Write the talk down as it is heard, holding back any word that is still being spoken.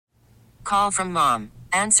Call from mom.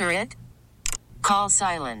 Answer it. Call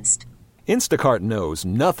silenced. Instacart knows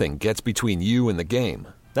nothing gets between you and the game.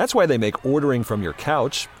 That's why they make ordering from your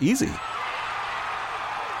couch easy.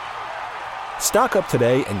 Stock up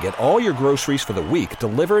today and get all your groceries for the week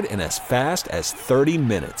delivered in as fast as 30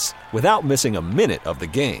 minutes without missing a minute of the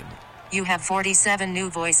game. You have 47 new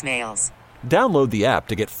voicemails. Download the app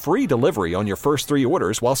to get free delivery on your first 3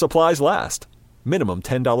 orders while supplies last. Minimum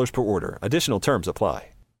 $10 per order. Additional terms apply.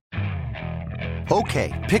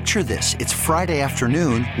 Okay, picture this. It's Friday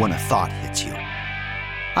afternoon when a thought hits you.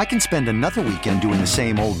 I can spend another weekend doing the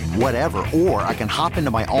same old whatever, or I can hop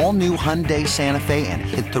into my all-new Hyundai Santa Fe and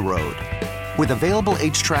hit the road. With available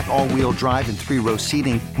H-Track all-wheel drive and 3-row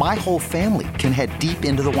seating, my whole family can head deep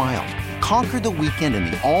into the wild. Conquer the weekend in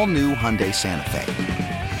the all-new Hyundai Santa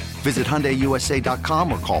Fe. Visit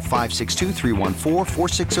HyundaiUSA.com or call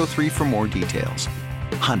 562-314-4603 for more details.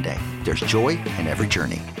 Hyundai, there's joy in every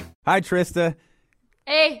journey. Hi, Trista.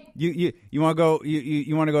 Hey. You want to go?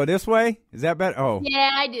 You want to go this way? Is that better? Oh, yeah,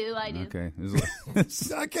 I do. Okay.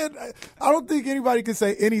 I don't think anybody can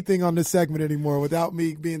say anything on this segment anymore without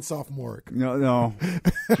me being sophomoric. No.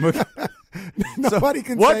 Nobody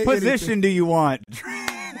can. What say position anything. do you want?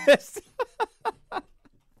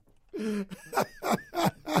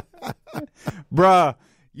 Bruh,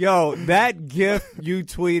 yo, that GIF you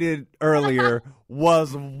tweeted earlier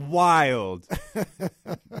was wild.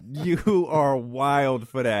 You are wild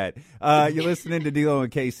for that. You're listening to D-Lo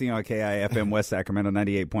and KC on KIFM West Sacramento,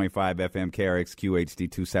 98.5 FM, KRXQ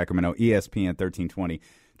HD2 Sacramento, ESPN 1320.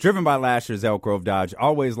 Driven by Lasher's Elk Grove Dodge,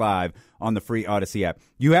 always live on the free Odyssey app.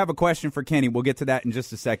 You have a question for Kenny. We'll get to that in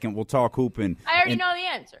just a second. We'll talk hoop and I already know the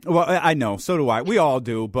answer. Well, I know. So do I. We all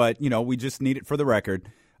do. But, we just need it for the record.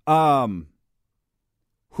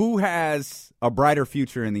 Who has a brighter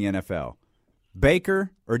future in the NFL?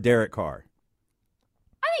 Baker or Derek Carr?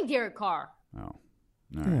 I think Derek Carr. Oh, all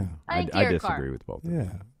right. Yeah. I think I Derek disagree Carr. with both of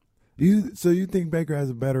them. Yeah. So you think Baker has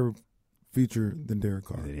a better future than Derek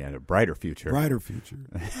Carr? He had a brighter future. Brighter future.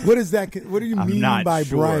 What is that? What do you I'm mean not by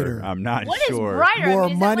sure. brighter? I'm not What sure. is brighter? More I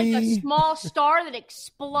mean, is money? that like a small star that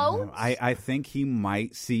explodes? I think he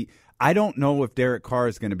might see. I don't know if Derek Carr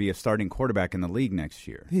is going to be a starting quarterback in the league next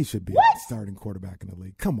year. He should be a starting quarterback in the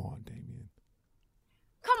league. Come on, Damian.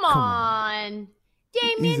 Come on.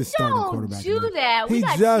 Damian, He's a starting don't quarterback. do man. that. We He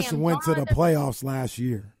got just Sam went to the Darnold. playoffs last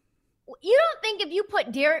year. You don't think if you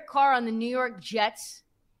put Derek Carr on the New York Jets,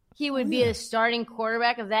 he would be the starting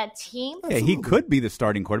quarterback of that team? Yeah, he could be the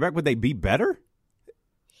starting quarterback. Would they be better?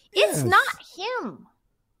 It's Yes. not him.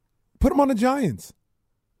 Put him on the Giants.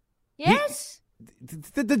 Yes?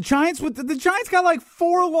 The Giants the Giants got like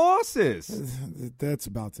 4 losses. That's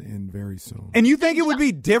about to end very soon. And you think it would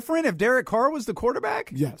be different if Derek Carr was the quarterback?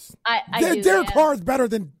 Yes. I do, Derek yeah. Carr is better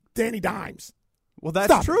than Danny Dimes. Well,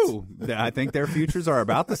 that's Stop true. I think their futures are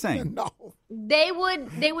about the same. No. They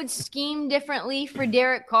would scheme differently for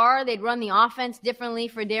Derek Carr. They'd run the offense differently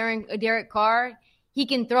for Derek Carr. He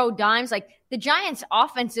can throw dimes. Like, the Giants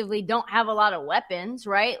offensively don't have a lot of weapons,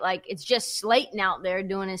 right? Like, it's just Slayton out there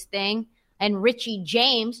doing his thing. And Richie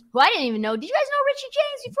James, who I didn't even know. Did you guys know Richie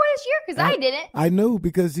James before this year? Because I didn't. I knew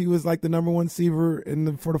because he was like the number one receiver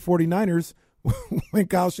for the 49ers when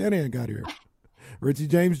Kyle Shanahan got here. Richie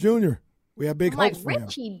James Jr. We have big I'm like, hopes for him.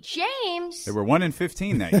 Richie James? They were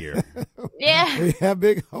 1-15 that year. Yeah. We have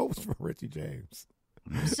big hopes for Richie James.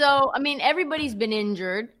 So, I mean, everybody's been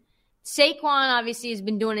injured. Saquon obviously has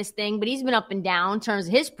been doing his thing, but he's been up and down in terms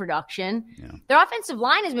of his production. Yeah. Their offensive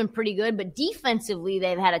line has been pretty good, but defensively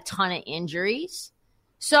they've had a ton of injuries.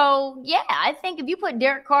 So, yeah, I think if you put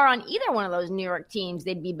Derek Carr on either one of those New York teams,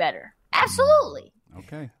 they'd be better. Absolutely.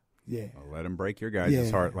 Okay. Yeah. Well, let him break your guys'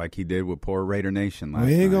 heart like he did with poor Raider Nation last Well,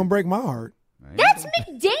 he ain't night. going to break my heart. That's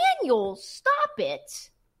McDaniels. Stop it.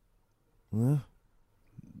 Well,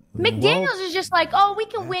 McDaniels is just like, oh, we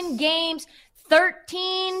can win games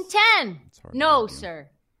 13-10. No, sir.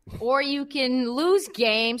 Or you can lose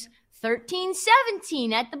games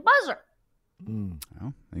 13-17 at the buzzer.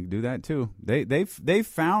 Well, they can do that too. They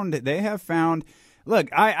have found. Look,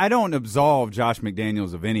 I don't absolve Josh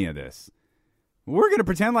McDaniels of any of this. We're going to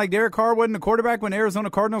pretend like Derek Carr wasn't a quarterback when Arizona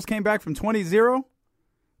Cardinals came back from 20-0.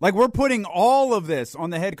 Like, we're putting all of this on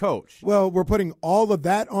the head coach. Well, we're putting all of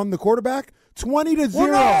that on the quarterback. 20-0.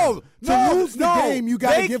 Well, To lose the game, you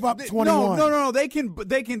got to give up 21. No. They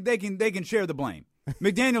can share the blame.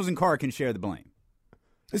 McDaniels and Carr can share the blame.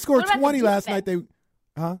 They scored What about 20 the last defense?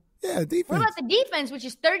 night. Yeah, defense. What about the defense, which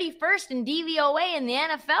is 31st in DVOA in the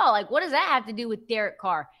NFL? Like, what does that have to do with Derek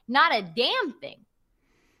Carr? Not a damn thing.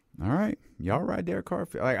 All right. Y'all ride Derek Carr.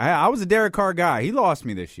 Like, I was a Derek Carr guy. He lost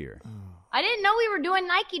me this year. I didn't know we were doing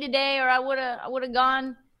Nike today, or I would have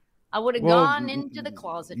gone I would have gone into the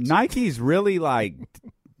closet. Nike's really like,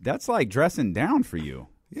 that's like dressing down for you.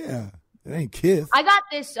 Yeah, it ain't Kith. I got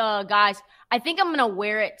this, guys. I think I'm gonna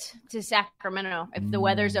wear it to Sacramento if the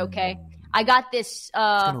weather's okay. I got this. It's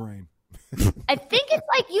gonna rain. I think it's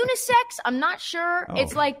like unisex. I'm not sure. Oh.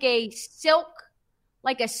 It's like a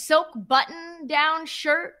silk button down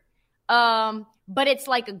shirt. But it's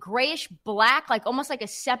like a grayish black, like almost like a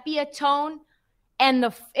sepia tone.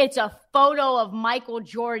 And it's a photo of Michael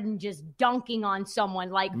Jordan just dunking on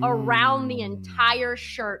someone, like around the entire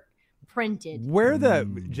shirt printed.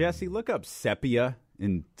 Jesse, look up sepia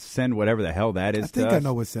and send whatever the hell that is. I think to I us.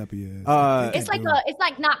 know what sepia is. It's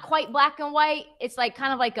like not quite black and white. It's like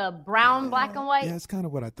kind of like a brown black and white. Yeah, it's kind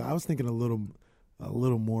of what I thought. I was thinking a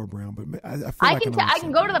little more brown, but I feel I like can I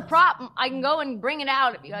can go to the prop. I can go and bring it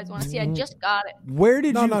out if you guys want to see. I just got it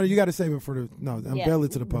No, you got to save it for unveil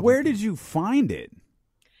it to the public. Where did you find it?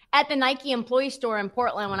 at the Nike employee store in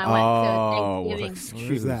Portland when I went to Thanksgiving.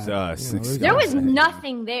 Excuse us. There was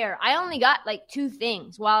nothing there. I only got like 2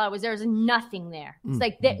 things while I was there. There was nothing there. It's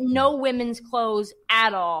like no women's clothes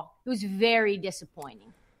at all. It was very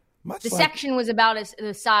disappointing. The section was about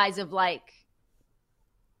the size of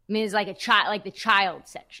it's like a child, like the child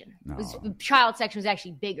section. The child section was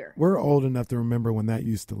actually bigger. We're old enough to remember when that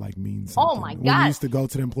used to mean something. Oh my God! When we used to go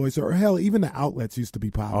to the employee store, or hell, even the outlets used to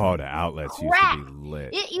be popular. Oh, the outlets used to be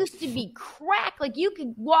lit. It used to be crack. Like you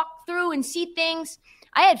could walk through and see things.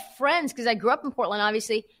 I had friends because I grew up in Portland,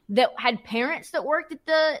 obviously, that had parents that worked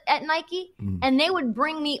at Nike, and they would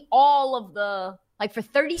bring me all of the. Like for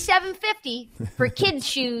 $37.50 for kids'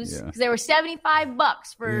 shoes, because they were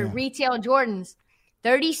 $75 for retail Jordans.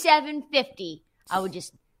 $37.50. I would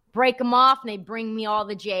just break them off, and they'd bring me all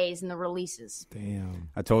the J's and the releases. Damn.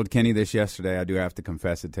 I told Kenny this yesterday. I do have to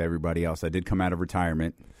confess it to everybody else. I did come out of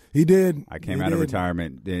retirement. He did. I came out of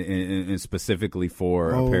retirement and specifically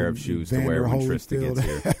for a pair of shoes to wear when Trista gets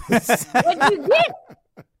here. What'd you get?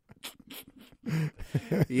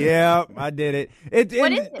 Yeah, I did it.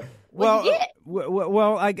 What is it? What'd you get?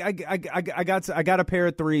 Well, I got a pair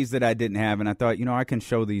of 3s that I didn't have, and I thought, I can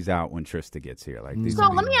show these out when Trista gets here. So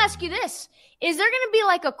let me ask you this: is there going to be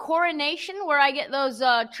like a coronation where I get those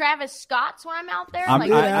Travis Scotts when I'm out there? I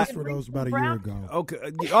asked for those about a year ago. Okay,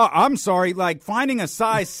 I'm sorry. Like finding a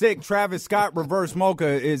size 6 Travis Scott reverse mocha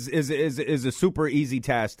is a super easy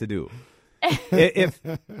task to do. If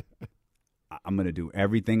I'm going to do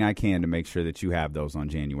everything I can to make sure that you have those on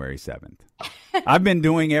January 7th. I've been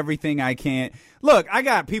doing everything I can. Look, I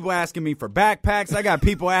got people asking me for backpacks. I got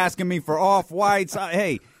people asking me for off-whites.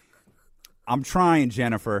 Hey, I'm trying,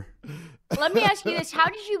 Jennifer. Let me ask you this. How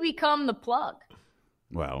did you become the plug?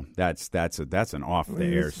 Well, that's an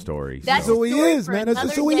off-the-air story. That's who he is, man.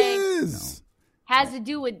 That's who he is. Has to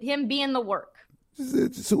do with him being the work.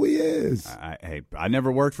 It's who he is. Hey, I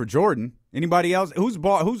never worked for Jordan. Anybody else?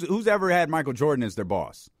 Who's ever had Michael Jordan as their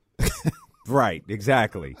boss? Right,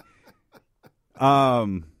 exactly. All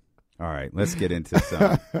right, let's get into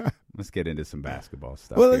some basketball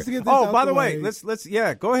stuff. Well, let's get this out by the way. way, let's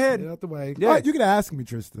go ahead. Get out the way. Yeah. All right, you can ask me,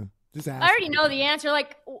 Trista. Just ask. I already know the answer.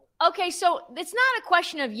 Okay, so it's not a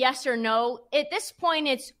question of yes or no. At this point,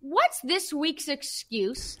 it's what's this week's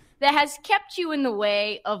excuse that has kept you in the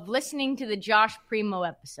way of listening to the Josh Primo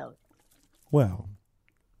episode? Well,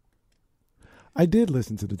 I did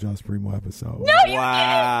listen to the Josh Primo episode. No, you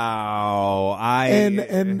Wow.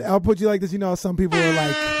 And I'll put you like this. Some people are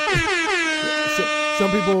like,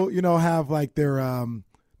 some people, have like their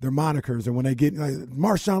monikers, and when they get like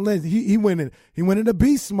Marshawn Lynch, he went into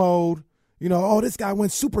beast mode. This guy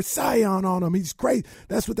went Super Saiyan on him. He's crazy.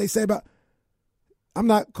 That's what they say about. I'm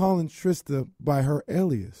not calling Trista by her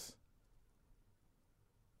alias.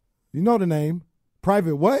 You know the name.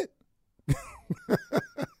 Private what?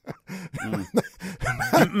 I'm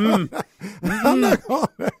not calling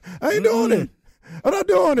it. I ain't doing it. I'm not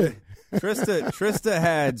doing it. Trista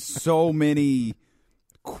had so many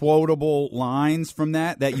quotable lines from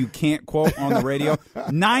that you can't quote on the radio.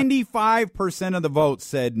 95% of the votes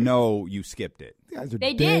said no, you skipped it.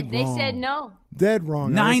 They did. They said no. Dead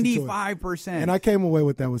wrong. 95%. And I came away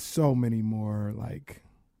with that with so many more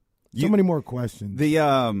many more questions.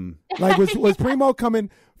 Was Primo coming?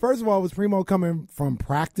 First of all, was Primo coming from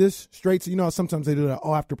practice straight to, sometimes they do that,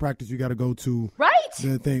 after practice you got to go to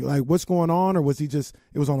the thing. Like, what's going on? Or was he it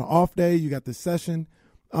was on an off day, you got this session.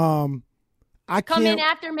 Come in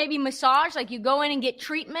after maybe massage, like you go in and get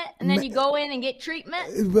treatment, and then you go in and get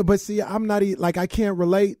treatment. But see, I'm not, I can't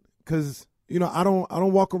relate because, I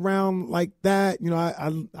don't walk around like that.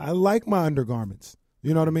 I like my undergarments.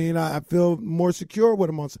 You know what I mean? I feel more secure with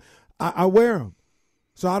them on. I wear them.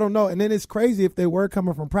 So I don't know. And then it's crazy if they were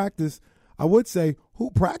coming from practice. I would say who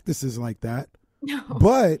practices like that. No.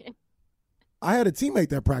 But I had a teammate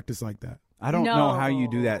that practiced like that. I don't know how you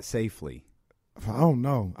do that safely. I don't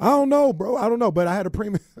know, bro. I don't know, but I had a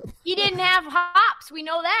premium. He didn't have hops. We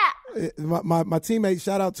know that. My teammate,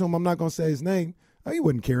 shout out to him. I'm not going to say his name. He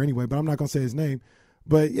wouldn't care anyway, but I'm not going to say his name.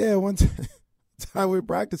 But, yeah, one time we were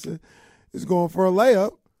practicing, he was going for a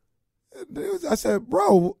layup. I said,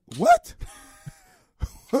 bro, what?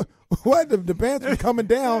 What? The pants were coming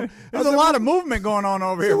down. There's a lot of movement going on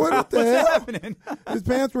over here. What's hell? Happening? His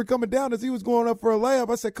pants were coming down as he was going up for a layup.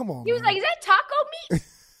 I said, come on, He was like, is that taco meat?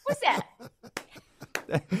 What's that?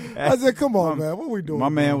 I said, come on, man. What are we doing? My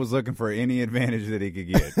man was looking for any advantage that he could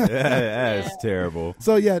get. That's terrible.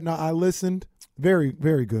 So, yeah, no, I listened. Very,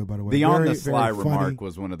 very good, by the way. The very, on the sly remark funny.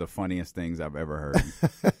 was one of the funniest things I've ever heard.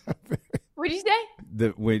 What did you say?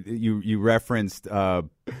 You referenced a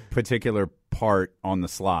particular part on the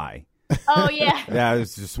sly. Oh, yeah. That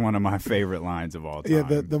was just one of my favorite lines of all time.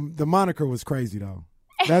 Yeah, the moniker was crazy, though.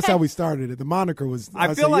 That's how we started it. The moniker was,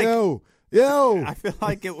 I feel like, yo. I feel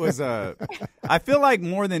like it was I feel like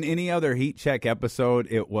more than any other Heat Check episode,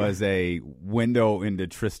 it was a window into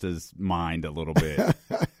Trista's mind a little bit.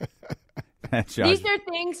 These are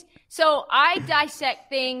things, so I dissect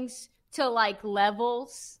things to like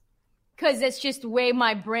levels. Because that's just the way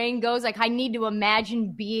my brain goes. Like, I need to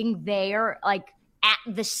imagine being there, like, at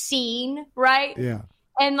the scene, right? Yeah.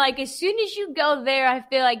 And, like, as soon as you go there, I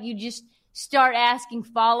feel like you just start asking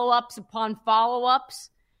follow-ups upon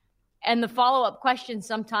follow-ups. And the follow-up questions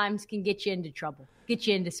sometimes can get you into trouble, get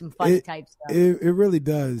you into some funny type stuff. It really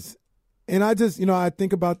does. And I just, I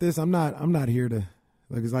think about this. I'm not here to,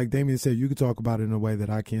 like, it's like Damian said, you could talk about it in a way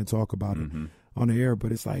that I can't talk about it on the air.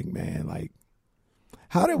 But it's like, man, like,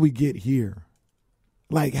 how did we get here?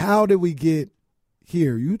 Like, how did we get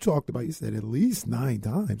here? You said at least 9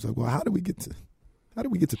 times. Like, well, how did we get to 3?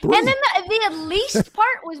 And then the at least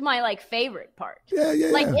part was my, like, favorite part. Yeah.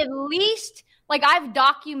 Like, at least, like, I've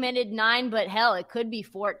documented 9, but hell, it could be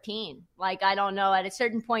 14. Like, I don't know. At a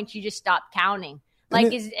certain point, you just stop counting.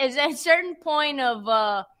 Like, is at a certain point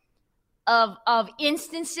of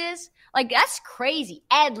instances, like, that's crazy.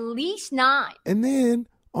 At least 9. And then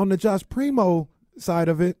on the Josh Primo side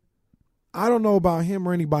of it, I don't know about him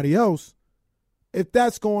or anybody else. If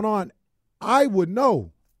that's going on, I would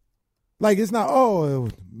know. Like, it's not,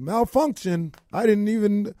 malfunction. I didn't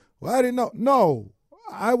know. No,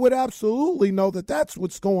 I would absolutely know that that's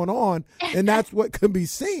what's going on, and that's what can be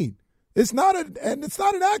seen. It's not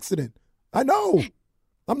an accident. I know.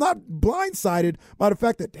 I'm not blindsided by the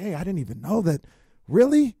fact that, hey, I didn't even know that.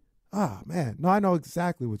 Really? Ah, man. No, I know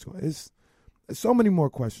exactly what's going on. It's so many more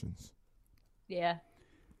questions. Yeah.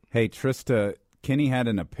 Hey, Trista, Kenny had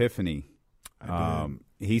an epiphany.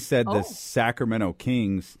 He said the Sacramento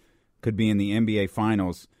Kings could be in the NBA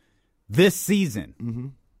Finals this season. Mm-hmm.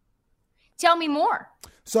 Tell me more.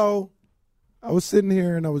 So I was sitting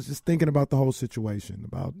here and I was just thinking about the whole situation,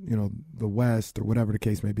 about, the West or whatever the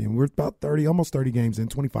case may be. And we're about almost 30 games in,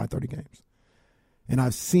 25, 30 games. And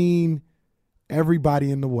I've seen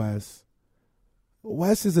everybody in the West.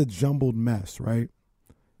 West is a jumbled mess, right?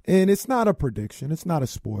 And it's not a prediction. It's not a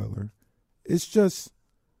spoiler. It's just,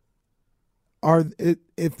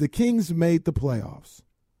 if the Kings made the playoffs,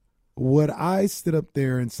 would I sit up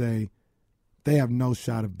there and say they have no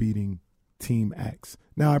shot of beating Team X?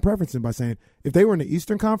 Now, I preface it by saying if they were in the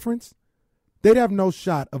Eastern Conference, they'd have no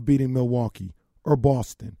shot of beating Milwaukee or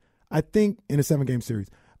Boston. I think in a 7-game series.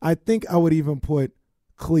 I think I would even put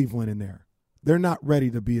Cleveland in there. They're not ready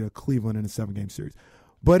to beat a Cleveland in a 7-game series.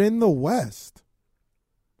 But in the West,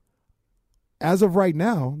 as of right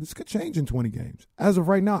now, this could change in 20 games. As of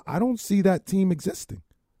right now, I don't see that team existing.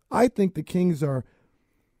 I think the Kings are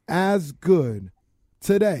as good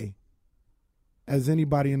today as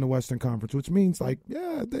anybody in the Western Conference, which means, like,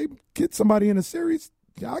 yeah, they get somebody in a series.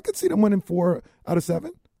 Yeah, I could see them winning 4 out of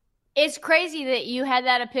 7. It's crazy that you had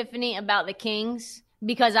that epiphany about the Kings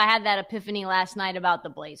because I had that epiphany last night about the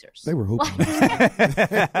Blazers. They were hooping. It's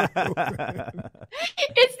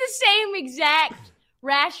the same exact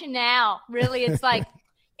rationale, really. It's like,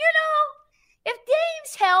 if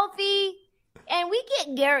Dame's healthy and we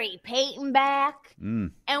get Gary Payton back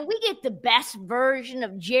and we get the best version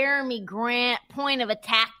of Jeremy Grant, point of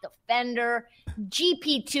attack defender,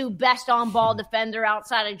 GP2 best on-ball defender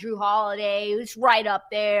outside of Drew Holiday, who's right up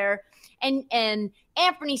there, and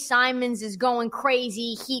Anthony Simons is going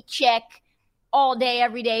crazy, heat check all day,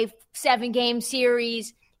 every day, 7-game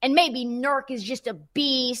series, and maybe Nurk is just a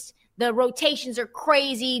beast. The rotations are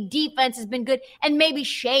crazy. Defense has been good. And maybe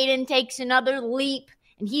Shaedon takes another leap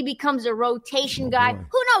and he becomes a rotation guy. boy.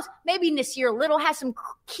 Who knows? Maybe Nasir Little has some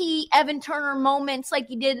key Evan Turner moments like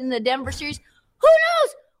he did in the Denver series. Who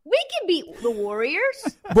knows? We can beat the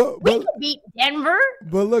Warriors. We can beat Denver.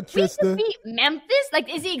 But look, We Trista. can beat Memphis. Like,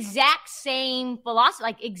 it's the exact same philosophy.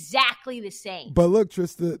 Like, exactly the same. But look,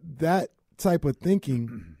 Trista, that type of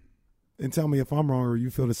thinking, and tell me if I'm wrong or you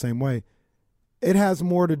feel the same way, it has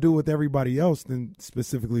more to do with everybody else than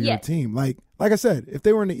specifically your Yes. team. Like I said, if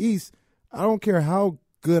they were in the East, I don't care how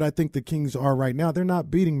good I think the Kings are right now. They're not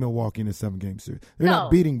beating Milwaukee in a 7-game series. They're No.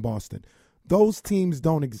 not beating Boston. Those teams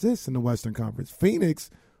don't exist in the Western Conference. Phoenix,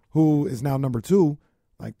 who is now number 2,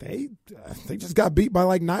 like they just got beat by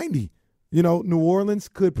like 90. You know, New Orleans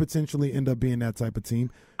could potentially end up being that type of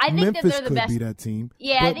team. I think that Memphis they're the could best. be that team.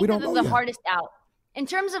 Yeah, but I we think don't that know they're the yet. hardest out. In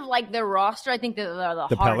terms of, like, their roster, I think that they're the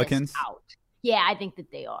The hardest Pelicans? out. Yeah, I think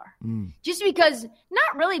that they are. Mm. Just because,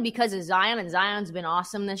 not really because of Zion, and Zion's been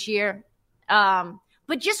awesome this year,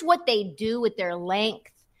 but just what they do with their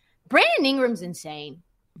length. Brandon Ingram's insane.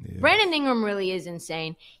 Yeah. Brandon Ingram really is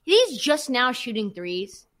insane. He's just now shooting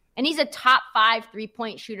threes, and he's a top 5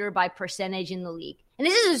 3-point shooter by percentage in the league. And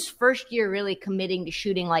this is his first year really committing to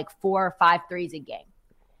shooting like 4 or 5 threes a game.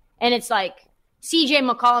 And it's like CJ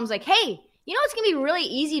McCollum's like, hey, you know it's going to be really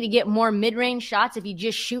easy to get more mid-range shots if you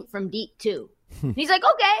just shoot from deep too. And he's like,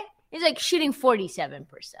 okay. He's like shooting 47%.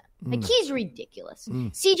 Like, he's ridiculous.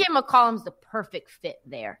 CJ McCollum's the perfect fit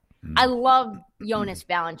there. I love Jonas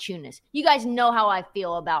Valanciunas. You guys know how I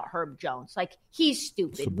feel about Herb Jones. Like, he's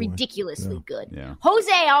stupid, ridiculously good. Yeah.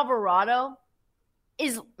 Jose Alvarado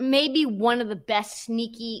is maybe one of the best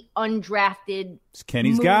sneaky, undrafted. It's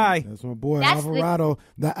Kenny's move. guy. That's my boy That's Alvarado.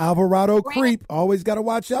 The Alvarado creep. Always got to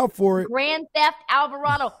watch out for it. Grand Theft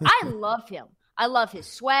Alvarado. I love him. I love his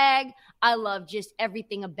swag. I love just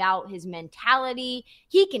everything about his mentality.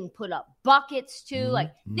 He can put up buckets too.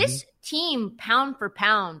 Like, this team, pound for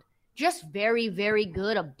pound, just very, very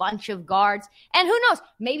good. A bunch of guards. And who knows?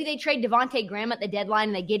 Maybe they trade Devontae Graham at the deadline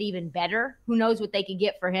and they get even better. Who knows what they could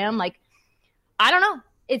get for him? Like, I don't know.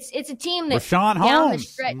 It's a team that Rashawn down the Holmes.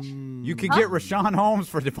 stretch. You could get Rashawn Holmes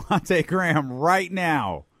for Devontae Graham right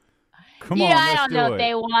now. Come on, I let's don't do know it. if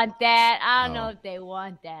they want that. I don't know if they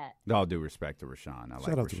want that. All due respect to Rashawn. I Shout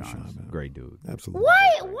like out to Rashawn. Rashawn, He's a man. great dude. Absolutely.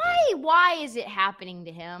 Why is it happening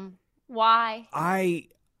to him? Why?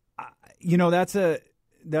 That's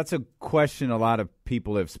a question a lot of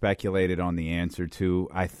people have speculated on the answer to.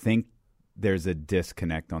 I think there's a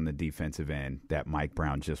disconnect on the defensive end that Mike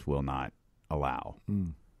Brown just will not allow.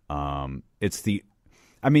 There's the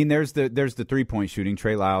 3-point shooting.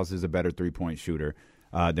 Trey Lyles is a better 3-point shooter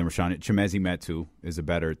than Rashawn. Chimezie Metu is a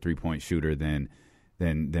better 3-point shooter than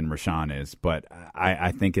Rashawn is. But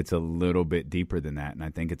I think it's a little bit deeper than that, and I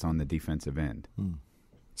think it's on the defensive end.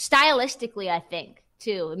 Stylistically, I think,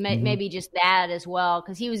 too. Maybe just that as well,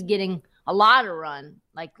 because he was getting a lot of run,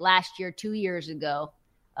 like last year, 2 years ago.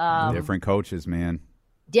 Different coaches, man.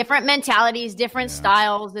 Different mentalities, different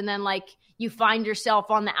styles, and then, like, you find yourself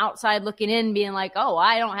on the outside looking in being like, oh,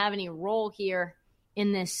 I don't have any role here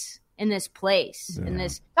in this place. In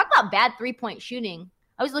this, talk about bad 3-point shooting.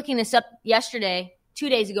 I was looking this up yesterday, 2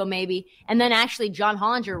 days ago maybe, and then actually John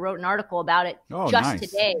Hollinger wrote an article about it just nice.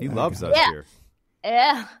 today. He loves us here.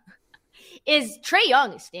 Yeah. Is Trae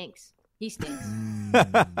Young stinks. He stinks. He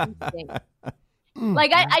stinks.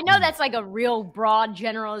 Like, I know that's like a real broad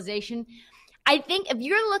generalization. I think if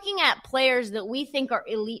you're looking at players that we think are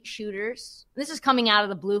elite shooters, this is coming out of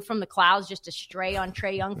the blue from the clouds just to stray on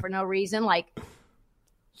Trae Young for no reason. Like,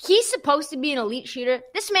 he's supposed to be an elite shooter.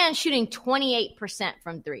 This man's shooting 28%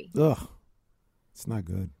 from 3. Ugh. It's not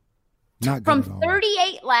good. Not good From at all.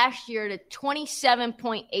 38 last year to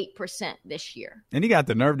 27.8% this year. And he got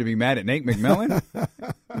the nerve to be mad at Nate McMillan.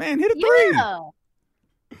 Man, hit a 3. Yeah.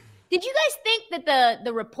 Did you guys think that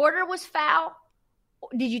the reporter was foul?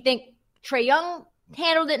 Did you think Trae Young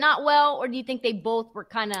handled it not well, or do you think they both were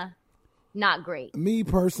kind of not great? Me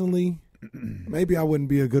personally, maybe I wouldn't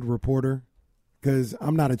be a good reporter because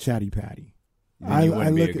I'm not a chatty patty. I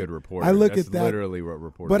wouldn't be a good reporter. I look That's at that, literally what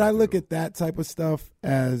reporters but I do. look at that type of stuff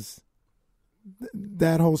as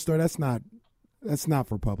that whole story. That's not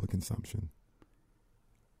for public consumption.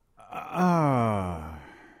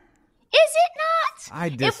 Is it not? I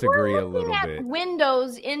disagree if a we're little looking bit. at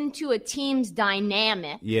windows into a team's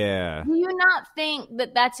dynamic, Yeah. do you not think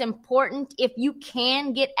that that's important if you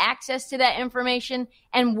can get access to that information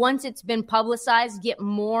and once it's been publicized, get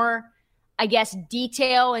more, I guess,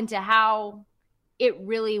 detail into how it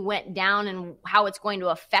really went down and how it's going to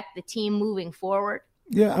affect the team moving forward?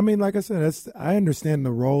 Yeah, I mean, like I said, I understand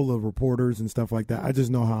the role of reporters and stuff like that. I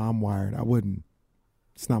just know how I'm wired. I wouldn't.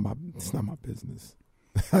 It's not my business.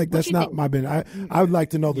 Like, that's not my business. I would like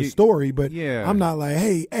to know the story, but I'm not like,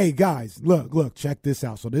 hey, guys, look, check this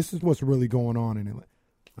out. So this is what's really going on in it.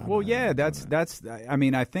 Well, yeah, that's. I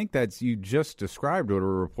mean, I think that's you just described what a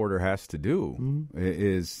reporter has to do.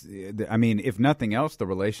 Is I mean, if nothing else, the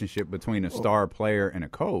relationship between a star player and a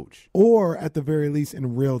coach, or at the very least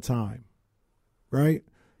in real time, right?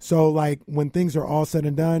 So, like, when things are all said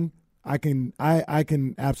and done, I can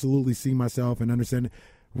absolutely see myself and understand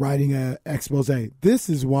writing an expose. This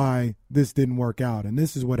is why this didn't work out, and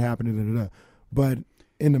this is what happened. But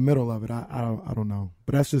in the middle of it, I don't know.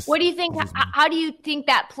 But that's just. What do you think? How do you think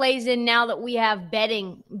that plays in now that we have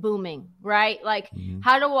betting booming, right? Like,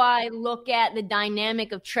 how do I look at the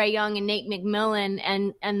dynamic of Trae Young and Nate McMillan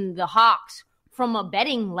and the Hawks from a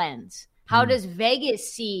betting lens? How does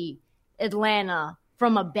Vegas see Atlanta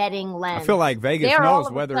from a betting lens? I feel like Vegas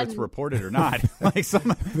knows whether it's reported or not. Like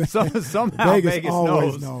somehow Vegas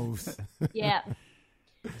knows. Yeah.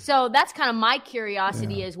 So that's kind of my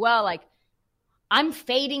curiosity as well. Like, I'm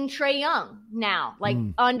fading Trae Young now, like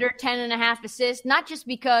under 10.5 assists, not just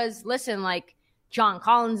because, listen, like John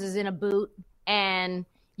Collins is in a boot and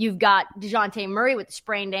you've got DeJounte Murray with a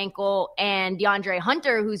sprained ankle and DeAndre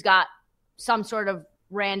Hunter, who's got some sort of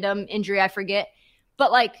random injury, I forget.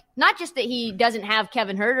 But, like, not just that he doesn't have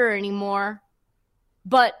Kevin Huerter anymore,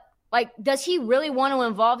 but, like, does he really want to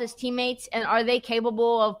involve his teammates, and are they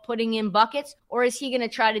capable of putting in buckets, or is he going to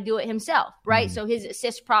try to do it himself, right? So his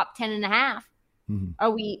assist prop 10.5.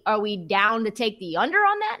 Are we down to take the under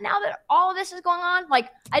on that now that all of this is going on? Like,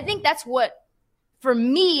 I think that's what, for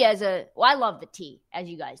me, I love the T, as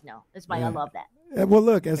you guys know. That's why I love that. Well,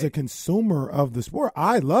 look, as a consumer of the sport,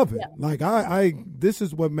 I love it. Yeah. Like, this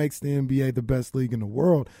is what makes the NBA the best league in the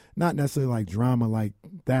world. Not necessarily like drama like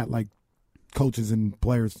that, like coaches and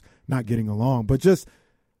players not getting along, but just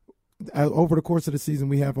over the course of the season,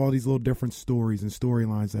 we have all these little different stories and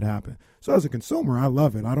storylines that happen. So as a consumer, I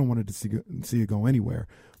love it. I don't want it to see it go anywhere.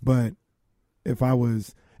 But if I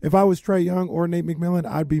was Trae Young or Nate McMillan,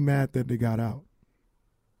 I'd be mad that they got out.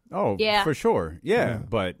 Oh, yeah, for sure. Yeah,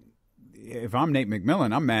 but if I'm Nate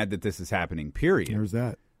McMillan, I'm mad that this is happening, period. There's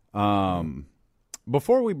that.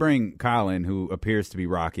 Before we bring Kyle in, who appears to be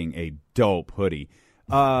rocking a dope hoodie,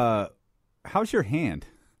 how's your hand?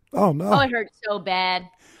 Oh, no. Oh, it hurts so bad.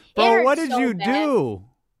 Bro, what did you do?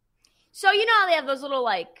 So, you know how they have those little,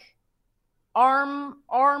 like, arm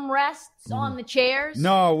rests on the chairs?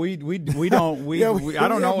 No, we don't. I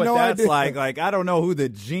don't know what that's like. Like, I don't know who the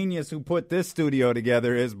genius who put this studio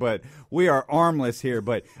together is, but we are armless here.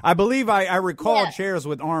 But I believe I recall chairs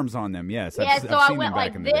with arms on them. Yes. Yeah, so I went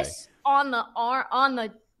like this on the arm,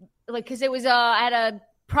 like, because it was I had a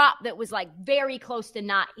prop that was like very close to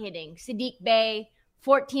not hitting. Sadiq Bey,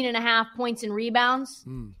 14.5 points and rebounds.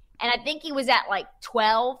 And I think he was at like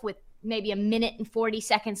 12 with maybe a minute and 40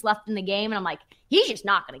 seconds left in the game. And I'm like, he's just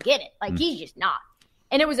not going to get it. Like, he's just not.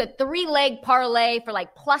 And it was a 3-leg parlay for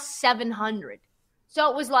like plus 700.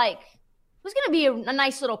 So it was like, it was going to be a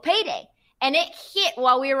nice little payday. And it hit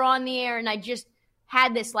while we were on the air. And I just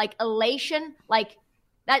had this like elation. Like,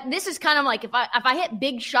 that. This is kind of like if I hit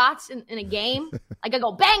big shots in a game, like I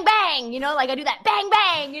go bang, bang, you know, like I do that bang,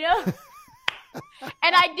 bang, you know.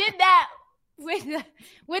 And I did that with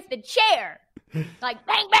the chair, like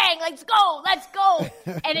bang, bang, let's go.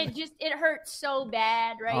 And it hurts so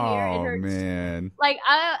bad here. It hurts. Man. Like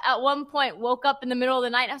I, at one point, woke up in the middle of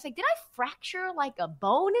the night. And I was like, did I fracture like a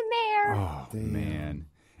bone in there? Oh, man.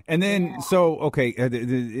 And then, and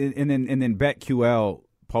then BetQL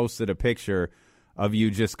posted a picture of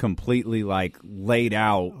you just completely like laid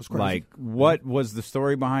out. Like, what was the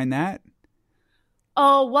story behind that?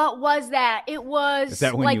 Oh, what was that? It was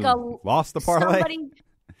that when like you lost the parlay?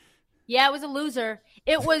 Yeah, it was a loser.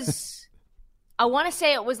 It was, I want to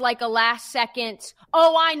say it was like a last second.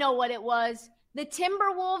 Oh, I know what it was. The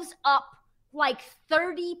Timberwolves up like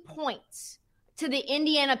 30 points to the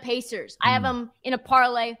Indiana Pacers. I have them in a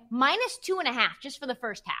parlay minus 2.5 just for the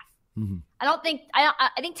first half. I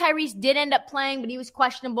think Tyrese did end up playing, but he was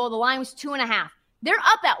questionable. The line was 2.5. They're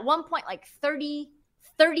up at one point like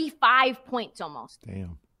 35 points almost.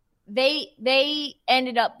 Damn. They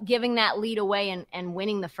ended up giving that lead away and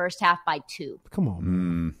winning the first half by 2. Come on,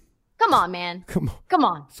 man. Come on, man. Come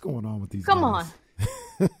on. What's going on with these Come guys?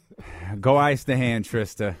 on. Go ice the hand,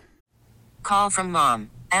 Trista. Call from mom.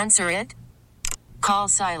 Answer it. Call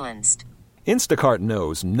silenced. Instacart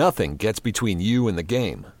knows nothing gets between you and the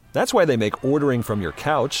game. That's why they make ordering from your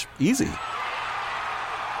couch easy.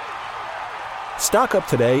 Stock up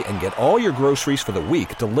today and get all your groceries for the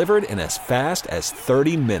week delivered in as fast as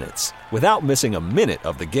 30 minutes without missing a minute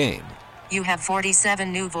of the game. You have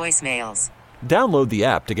 47 new voicemails. Download the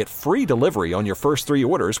app to get free delivery on your first 3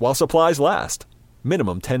 orders while supplies last.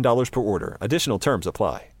 Minimum $10 per order. Additional terms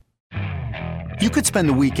apply. You could spend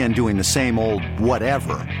the weekend doing the same old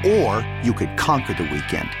whatever, or you could conquer the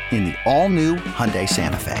weekend in the all-new Hyundai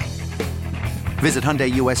Santa Fe. Visit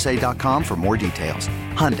HyundaiUSA.com for more details.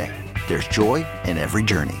 Hyundai, there's joy in every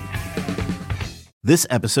journey. This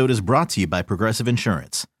episode is brought to you by Progressive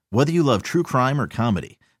Insurance. Whether you love true crime or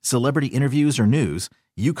comedy, celebrity interviews or news,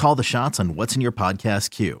 you call the shots on what's in your podcast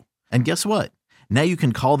queue. And guess what? Now you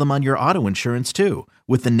can call them on your auto insurance too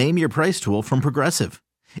with the Name Your Price tool from Progressive.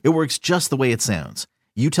 It works just the way it sounds.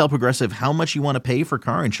 You tell Progressive how much you want to pay for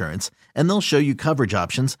car insurance, and they'll show you coverage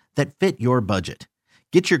options that fit your budget.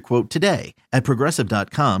 Get your quote today at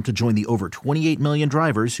Progressive.com to join the over 28 million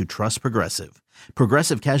drivers who trust Progressive.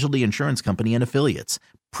 Progressive Casualty Insurance Company and Affiliates.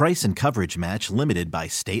 Price and coverage match limited by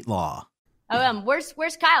state law. Where's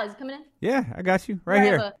Kyle? Is he coming in? Yeah, I got you right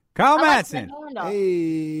here. Kyle Madsen.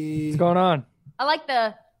 Hey, What's going on? I like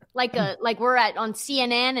the like we're on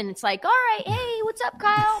CNN and it's like, all right, hey, what's up,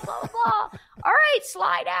 Kyle? Blah blah blah. All right,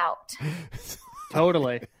 slide out.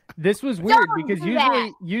 Totally. This was weird Don't because do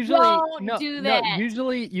that.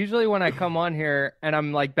 usually when I come on here and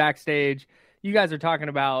I'm like backstage, you guys are talking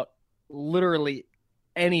about literally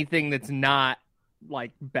anything that's not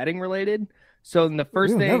like betting related. So in the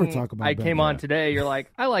first thing I came on today, you're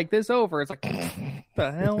like, I like this over. It's like,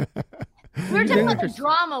 the hell? We were talking about the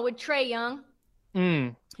drama with Trae Young.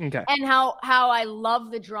 Okay. And how I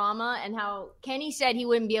love the drama and how Kenny said he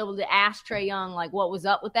wouldn't be able to ask Trae Young like what was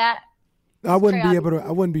up with that. I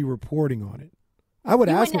wouldn't be reporting on it. I would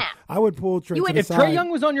ask him. I would pull Trae to the side. If Trae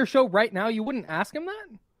Young was on your show right now, you wouldn't ask him that?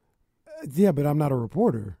 Yeah, but I'm not a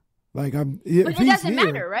reporter. Like but it doesn't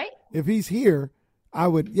matter, right? If he's here, I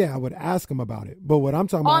would ask him about it. But what I'm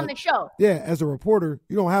talking about on the show. Yeah, as a reporter,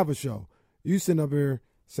 you don't have a show. You sitting up here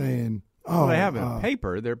saying, "Oh, they have a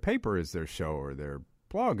paper. Their paper is their show, or their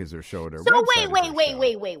blog is their show." Their so wait.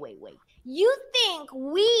 You think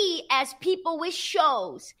we, as people with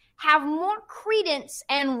shows, have more credence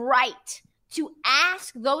and right to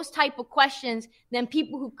ask those type of questions than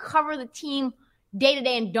people who cover the team day to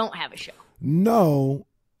day and don't have a show? No,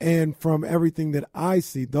 and from everything that I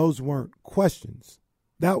see, those weren't questions.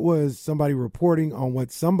 That was somebody reporting on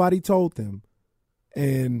what somebody told them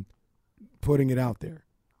and putting it out there.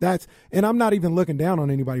 And I'm not even looking down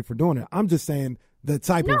on anybody for doing it. I'm just saying the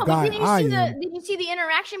type of guy I am. Did you see the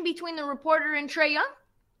interaction between the reporter and Trae Young?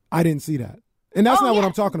 I didn't see that. And that's not what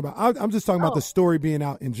I'm talking about. I'm just talking about the story being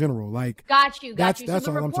out in general. Like, got you. That's so all the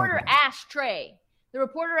I'm talking reporter about. The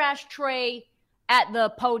reporter asked Trae at the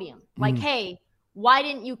podium, like, hey, why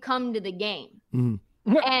didn't you come to the game?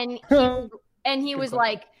 Mm-hmm. And he was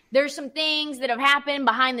like, there's some things that have happened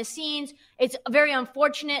behind the scenes. It's very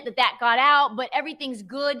unfortunate that got out, but everything's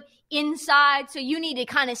good inside. So you need to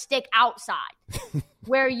kind of stick outside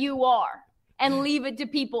where you are and leave it to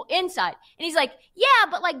people inside. And he's like,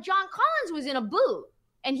 yeah, but like John Collins was in a booth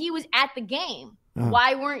and he was at the game.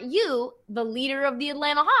 Why weren't you, the leader of the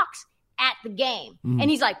Atlanta Hawks, at the game?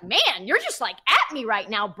 And he's like, man, you're just like at me right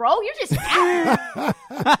now, bro. You're just at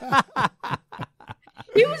me.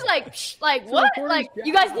 He was like, like what? Like,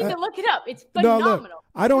 you guys need to look it up. It's phenomenal. No,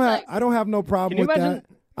 look, I don't have no problem with that.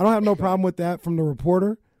 I don't have no problem with that from the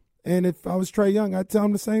reporter. And if I was Trae Young, I'd tell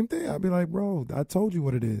him the same thing. I'd be like, bro, I told you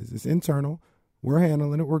what it is. It's internal. We're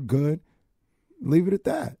handling it. We're good. Leave it at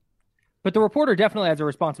that. But the reporter definitely has a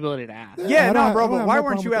responsibility to ask. Yeah, bro, but why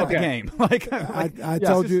weren't you at the game? Like, I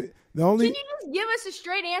told you. The only. Can you just give us a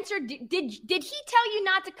straight answer? Did he tell you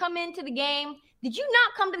not to come into the game? Did you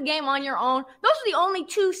not come to the game on your own? Those are the only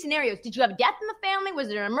two scenarios. Did you have death in the family? Was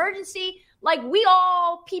there an emergency? Like,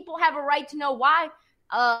 people have a right to know why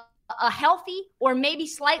a healthy or maybe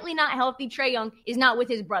slightly not healthy Trae Young is not with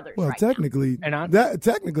his brothers. Well, right technically,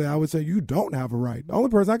 technically, I would say you don't have a right. The only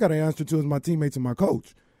person I got to answer to is my teammates and my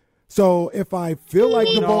coach. So if I feel like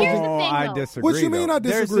the ball, I disagree. What you mean? I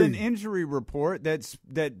disagree. There's an injury report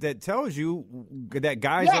that tells you that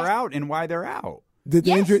guys are out and why they're out. Did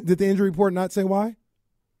the injury report not say why?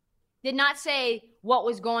 Did not say what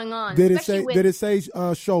was going on. Did it say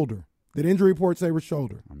shoulder? Did injury report say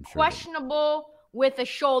shoulder? I'm sure questionable with a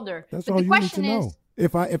shoulder. That's all you need to know.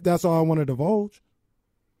 If that's all I want to divulge.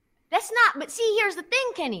 That's not. But see, here's the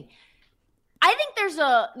thing, Kenny. I think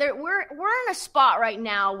we're in a spot right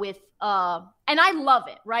now with and I love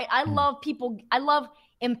it, right? I love people. I love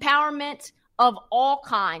empowerment of all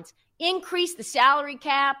kinds. Increase the salary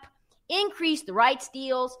cap, increase the rights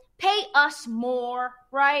deals, pay us more,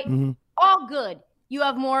 right? Mm-hmm. All good. You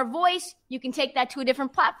have more voice. You can take that to a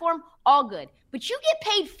different platform. All good. But you get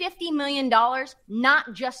paid $50 million,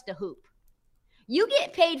 not just to hoop. You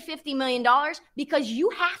get paid $50 million because you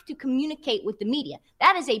have to communicate with the media.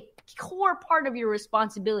 That is a core part of your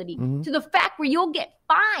responsibility to the fact where you'll get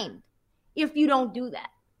fined if you don't do that.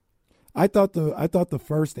 I thought the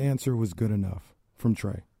first answer was good enough from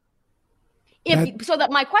Trey.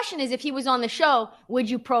 My question is, if he was on the show, would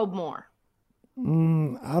you probe more?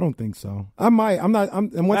 I don't think so. I might. I'm not.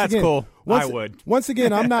 And once That's again, cool. I would. Once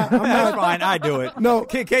again, I'm not. That's fine. I do it. No,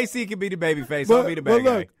 KC can be the baby face. I'll be the bad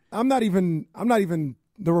guy. Look, I'm not even.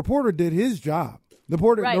 The reporter did his job. The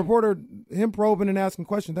reporter, him probing and asking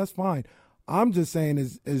questions. That's fine. I'm just saying,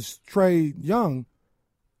 as Trey Young,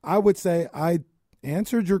 I would say I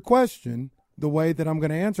answered your question the way that I'm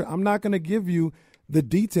going to answer. I'm not going to give you the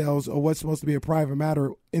details of what's supposed to be a private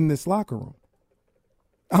matter in this locker room.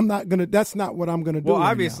 I'm not going to, that's not what I'm going to do. Well,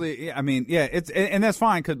 obviously, I mean, yeah, and that's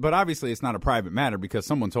fine, but obviously it's not a private matter because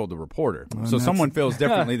someone told the reporter. So someone feels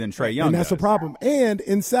differently than Trey Young and that's does. a problem. And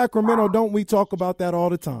in Sacramento, don't we talk about that all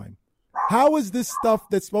the time? How is this stuff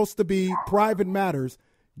that's supposed to be private matters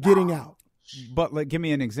getting out? But give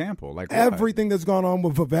me an example. Everything that's gone on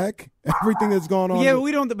with Vivek, everything that's gone on. Yeah,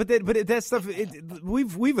 we don't. But that stuff,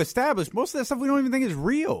 we've established most of that stuff we don't even think is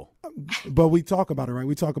real. But we talk about it, right?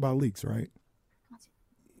 We talk about leaks, right?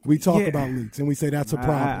 We talk about leaks, and we say that's a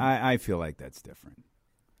problem. I feel like that's different.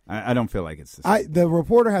 I don't feel like it's the same. The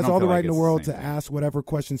reporter has all the right in the world to ask whatever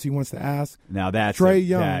questions he wants to ask. Now that's Trey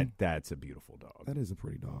Young. That's a beautiful dog. That is a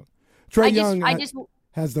pretty dog. Trey Young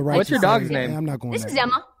has the right. What's your dog's name? I'm not going. This is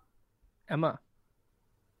Emma. Emma.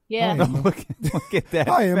 Yeah. Hi, Emma. Look at that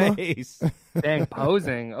Hi, face. Dang,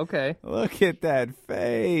 posing. Okay. Look at that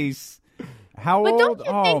face. How old?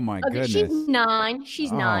 Oh my goodness. She's 9.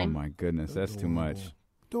 She's 9. Oh my goodness, that's too much.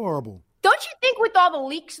 Adorable. Don't you think with all the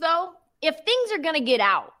leaks, though, if things are going to get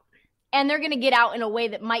out and they're going to get out in a way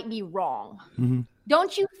that might be wrong,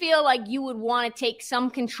 don't you feel like you would want to take some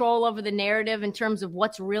control over the narrative in terms of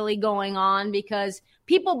what's really going on? Because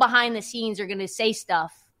people behind the scenes are going to say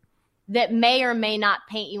stuff that may or may not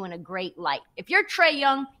paint you in a great light. If you're Trey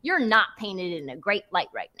Young, you're not painted in a great light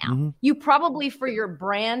right now. You probably, for your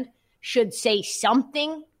brand, should say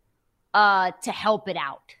something to help it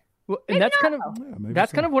out. Well, and that's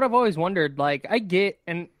kind of what I've always wondered. Like, I get,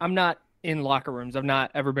 and I'm not in locker rooms. I've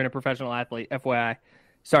not ever been a professional athlete, FYI.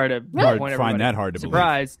 Sorry to find that hard to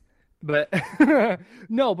believe. But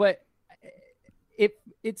no, but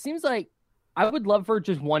it seems like I would love for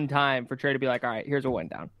just one time for Trey to be like, all right, here's what went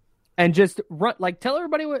down. And just run, tell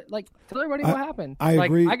everybody what happened. I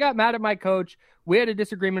agree. I got mad at my coach. We had a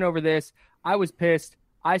disagreement over this. I was pissed.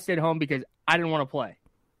 I stayed home because I didn't want to play.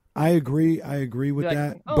 I agree with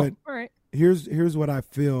that. But all right. Here's what I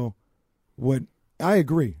feel. What I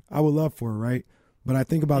agree. I would love for it, right? But I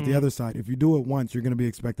think about the other side. If you do it once, you're going to be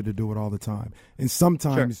expected to do it all the time. And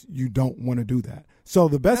sometimes you don't want to do that. So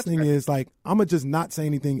the best thing is I'm going to just not say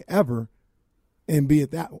anything ever and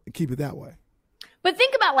keep it that way. But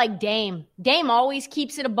think about Dame. Dame always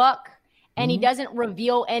keeps it a buck, and he doesn't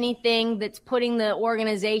reveal anything that's putting the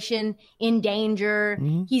organization in danger.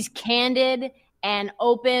 He's candid and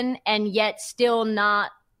open, and yet still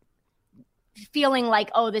not feeling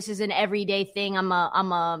like, oh, this is an everyday thing. I'm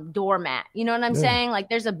a doormat. You know what I'm saying?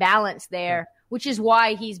 There's a balance there, which is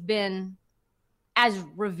why he's been as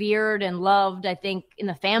revered and loved, I think, in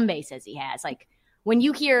the fan base as he has. When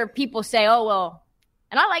you hear people say, oh, well,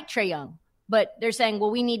 and I like Trey Young, but they're saying,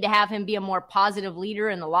 well, we need to have him be a more positive leader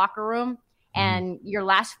in the locker room. And your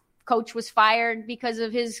last coach was fired because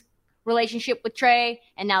of his relationship with Trey.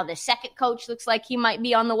 And now the second coach looks like he might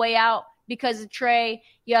be on the way out because of Trey.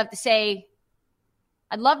 You have to say,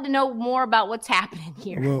 I'd love to know more about what's happening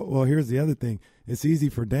here. Well, here's the other thing. It's easy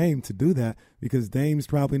for Dame to do that because Dame's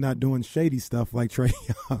probably not doing shady stuff like Trey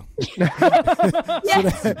Young.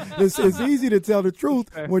 It's easy to tell the truth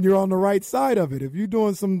when you're on the right side of it. If you're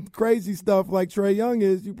doing some crazy stuff like Trey Young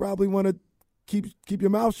is, you probably want to keep your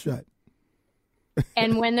mouth shut.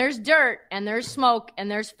 And when there's dirt and there's smoke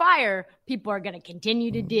and there's fire, people are going to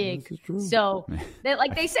continue to dig. This is true. So,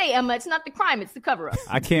 they say, Emma, it's not the crime, it's the cover-up.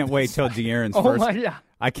 I can't wait till De'Aaron's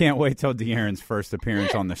I can't wait till De'Aaron's first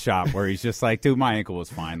appearance on the shop where he's just like, dude, my ankle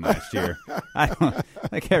was fine last year.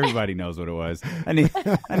 Everybody knows what it was. I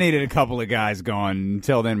needed a couple of guys going.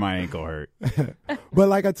 Until then, my ankle hurt. But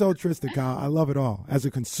like I told Tristan, Kyle, I love it all. As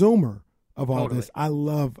a consumer of all this, I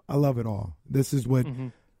love it all. This is what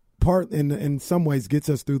part in some ways gets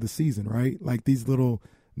us through the season, right? Like these little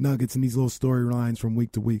nuggets and these little storylines from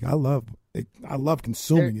week to week. I love it. I love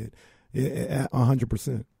consuming it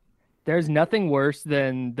 100%. There's nothing worse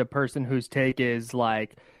than the person whose take is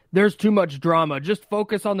there's too much drama. Just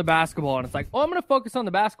focus on the basketball. And it's like, I'm going to focus on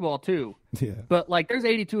the basketball too. Yeah. But like, there's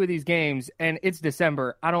 82 of these games, and it's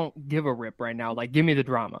December. I don't give a rip right now. Like, give me the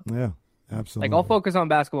drama. Yeah, absolutely. Like, I'll focus on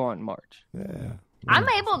basketball in March. Yeah. I'm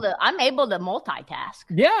able to multitask.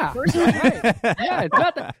 Yeah. Right. Yeah, it's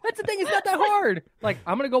not that. That's the thing. It's not that hard. Like,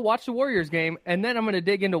 I'm gonna go watch the Warriors game, and then I'm gonna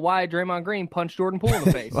dig into why Draymond Green punched Jordan Poole in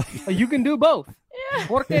the face. Like, you can do both. Yeah.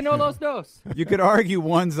 ¿Por qué no los dos? You could argue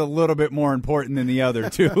one's a little bit more important than the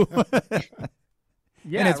other too.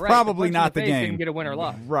 Yeah, and it's probably not the game. Didn't get a win or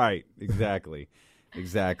loss. Right. Exactly.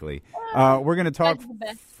 We're going to talk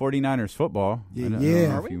 49ers football.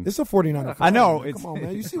 Yeah. It's a 49er. I know. Come on,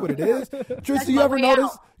 man. You see what it is. Tristan, you ever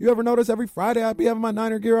notice every Friday I'd be having my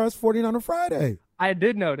Niner gear on? It's 49er Friday. I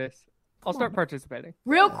did notice. I'll start participating.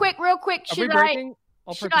 Real quick. Should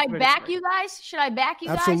I back you guys?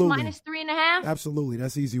 Absolutely. Minus 3.5? Absolutely.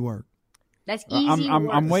 That's easy work. That's easy work.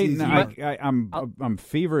 I'm waiting. I'm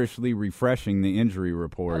feverishly refreshing the injury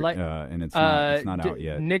report, and it's not out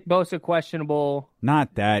yet. Nick Bosa questionable.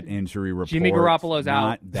 Not that injury report. Jimmy Garoppolo's out.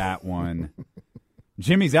 Not that one.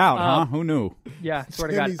 Jimmy's out, huh? Who knew? Yeah, swear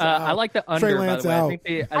to God. I like the under, by the way.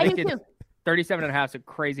 Out. I think it's 37.5 is a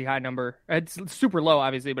crazy high number. It's super low,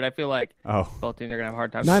 obviously, but I feel like both teams are going to have a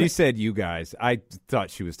hard time. She said you guys. I thought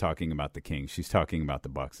she was talking about the Kings. She's talking about the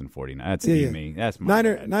Bucks and 49. That's me. That's my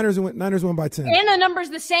Niners win by 10. And the number's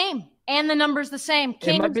the same.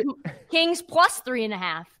 Kings plus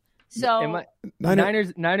 3.5. So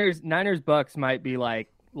Niners Bucks might be like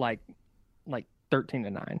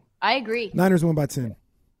 13-9. I agree. Niners win by 10.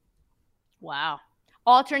 Wow.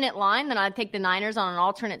 Alternate line, then I'd take the Niners on an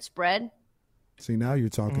alternate spread. See, now you're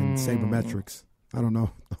talking sabermetrics. I don't know.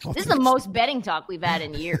 This is the most betting talk we've had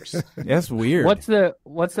in years. That's weird. What's the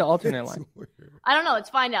alternate line? I don't know. Let's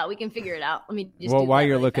find out. We can figure it out. Let me just while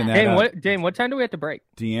you're looking at Dane, what time do we have to break?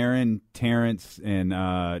 De'Aaron, Terrence, and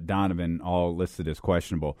Donovan all listed as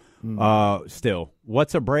questionable. Still,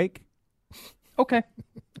 what's a break? Okay.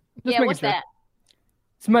 What's that?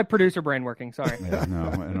 It's my producer brain working. Sorry. Yeah, no,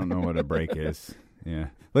 I don't know what a break is. Yeah.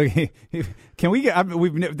 Look, can we get?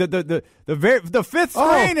 The fifth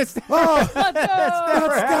string. That's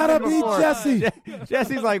gotta be Jesse.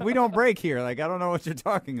 Jesse's like, we don't break here. Like, I don't know what you're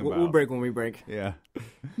talking about. We'll break when we break. Yeah.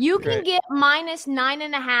 You can get minus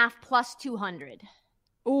 9.5 plus 200.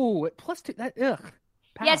 Ooh, plus 2. Ugh.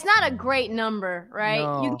 Yeah, it's not a great number, right?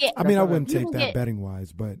 No. You get. I mean, I wouldn't take that betting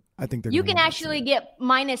wise, but I think you can actually get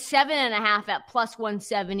minus 7.5 at plus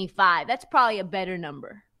 175. That's probably a better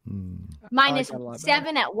number. Minus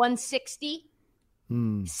 7 at 160.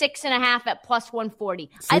 6.5 at plus 140.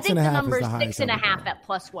 I think the number is 6.5 at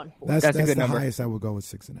plus 140. That's a good the number. highest I would go with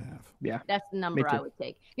 6.5. Yeah, that's the number I would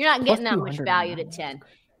take. You're not getting that much valued at 10.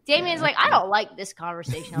 Damien's like, I don't like this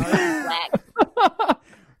conversation.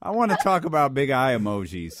 I want to talk about big eye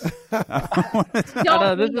emojis.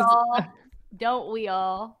 Don't we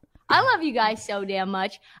all? I love you guys so damn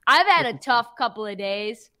much. I've had a tough couple of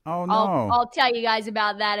days. Oh, no. I'll tell you guys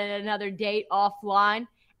about that at another date offline.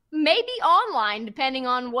 Maybe online, depending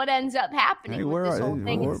on what ends up happening with this whole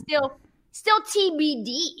thing. It's still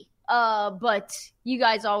TBD. But you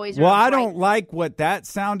guys always are. Well, I don't like what that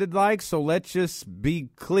sounded like, so let's just be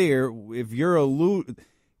clear. If you're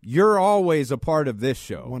always a part of this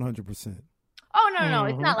show. 100%. Oh, no.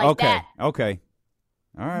 It's not like that. Okay.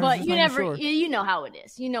 All right. But you know how it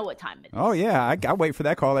is. You know what time it is. Oh, yeah. I wait for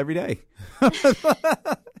that call every day.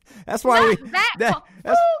 That's why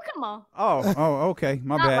come on. Oh, okay.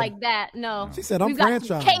 My bad. Not like that. No. She said, I'm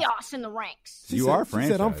franchised. franchised. Chaos in the ranks. You are franchised. She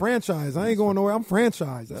said, I'm franchised. I ain't going nowhere. I'm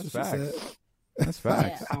franchised. That's facts. That's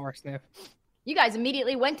facts. Power sniff. You guys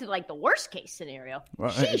immediately went to like the worst case scenario.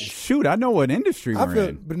 Well, shoot, I know what industry we're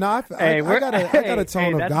in. But no, I got a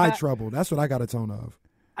tone of guy trouble. That's what I got a tone of.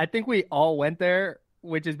 I think we all went there,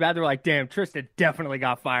 which is bad. They're like, damn, Tristan definitely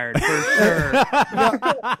got fired for sure.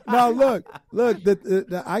 No, look. I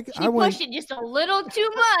pushed it just a little too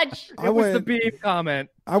much. It was the beef comment.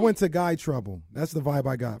 I went to guy trouble. That's the vibe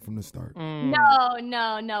I got from the start. No.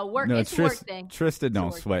 It's a work thing. Tristan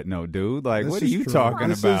don't sweat no dude. Like, what are you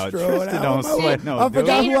talking about? Tristan don't sweat no dude. I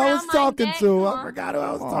forgot who I was talking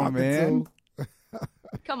to.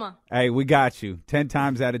 Come on. Hey, we got you. 10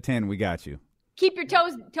 times out of 10, we got you. Keep your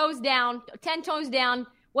toes down. 10 toes down.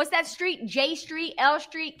 What's that street? J Street, L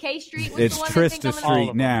Street, K Street? It's Trista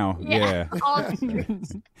Street now. Yeah. All the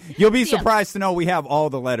streets. You'll be surprised to know we have all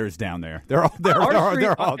the letters down there. They're all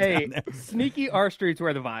down there. Sneaky R Street's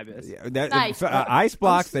where the vibe is. Yeah, nice. Ice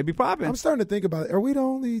blocks, they be popping. I'm starting to think about it. Are we the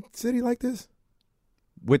only city like this?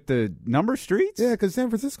 With the number streets? Yeah, because San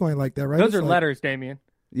Francisco ain't like that, right? Those are letters, Damien.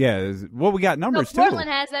 Yeah. Well, we got numbers so Portland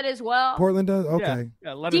has that as well. Portland does? Okay.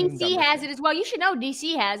 Yeah, DC has it as well. You should know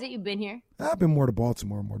DC has it. You've been here. I've been more to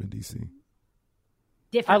Baltimore more than DC.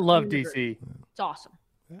 Different. I love DC. It's awesome.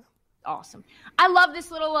 Yeah. Awesome. I love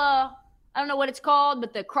this little I don't know what it's called,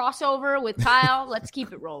 but the crossover with Kyle. Let's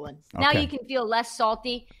keep it rolling. Okay. Now you can feel less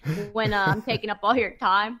salty when I'm taking up all your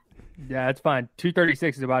time. Yeah, it's fine.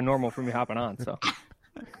 2:36 is about normal for me hopping on. So.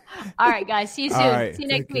 All right, guys. See you soon. Right. See you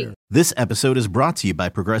next week. This episode is brought to you by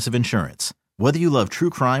Progressive Insurance. Whether you love true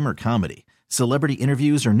crime or comedy, celebrity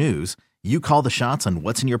interviews or news, you call the shots on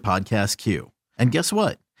what's in your podcast queue. And guess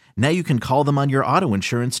what? Now you can call them on your auto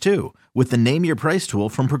insurance too with the Name Your Price tool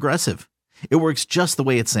from Progressive. It works just the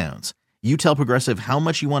way it sounds. You tell Progressive how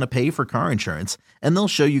much you want to pay for car insurance, and they'll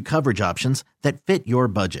show you coverage options that fit your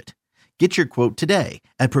budget. Get your quote today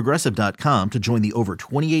at Progressive.com to join the over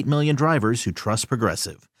 28 million drivers who trust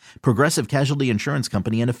Progressive. Progressive Casualty Insurance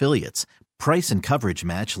Company and Affiliates. Price and coverage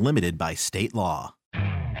match limited by state law.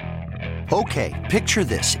 Okay, picture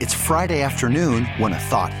this. It's Friday afternoon when a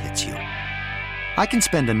thought hits you. I can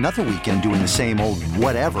spend another weekend doing the same old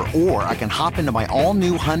whatever, or I can hop into my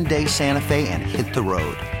all-new Hyundai Santa Fe and hit the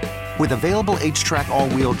road. With available H-Track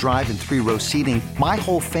all-wheel drive and 3-row seating, my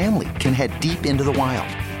whole family can head deep into the wild.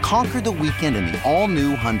 Conquer the weekend in the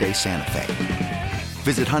all-new Hyundai Santa Fe.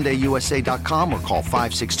 Visit HyundaiUSA.com or call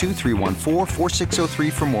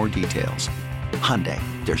 562-314-4603 for more details. Hyundai,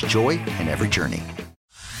 there's joy in every journey.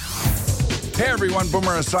 Hey everyone,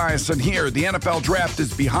 Boomer Esiason here. The NFL Draft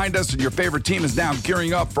is behind us and your favorite team is now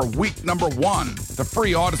gearing up for week number 1. The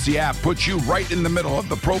free Odyssey app puts you right in the middle of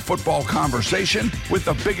the pro football conversation with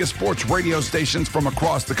the biggest sports radio stations from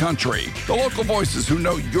across the country. The local voices who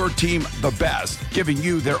know your team the best, giving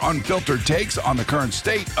you their unfiltered takes on the current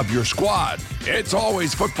state of your squad. It's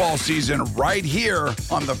always football season right here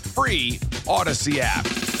on the free Odyssey app.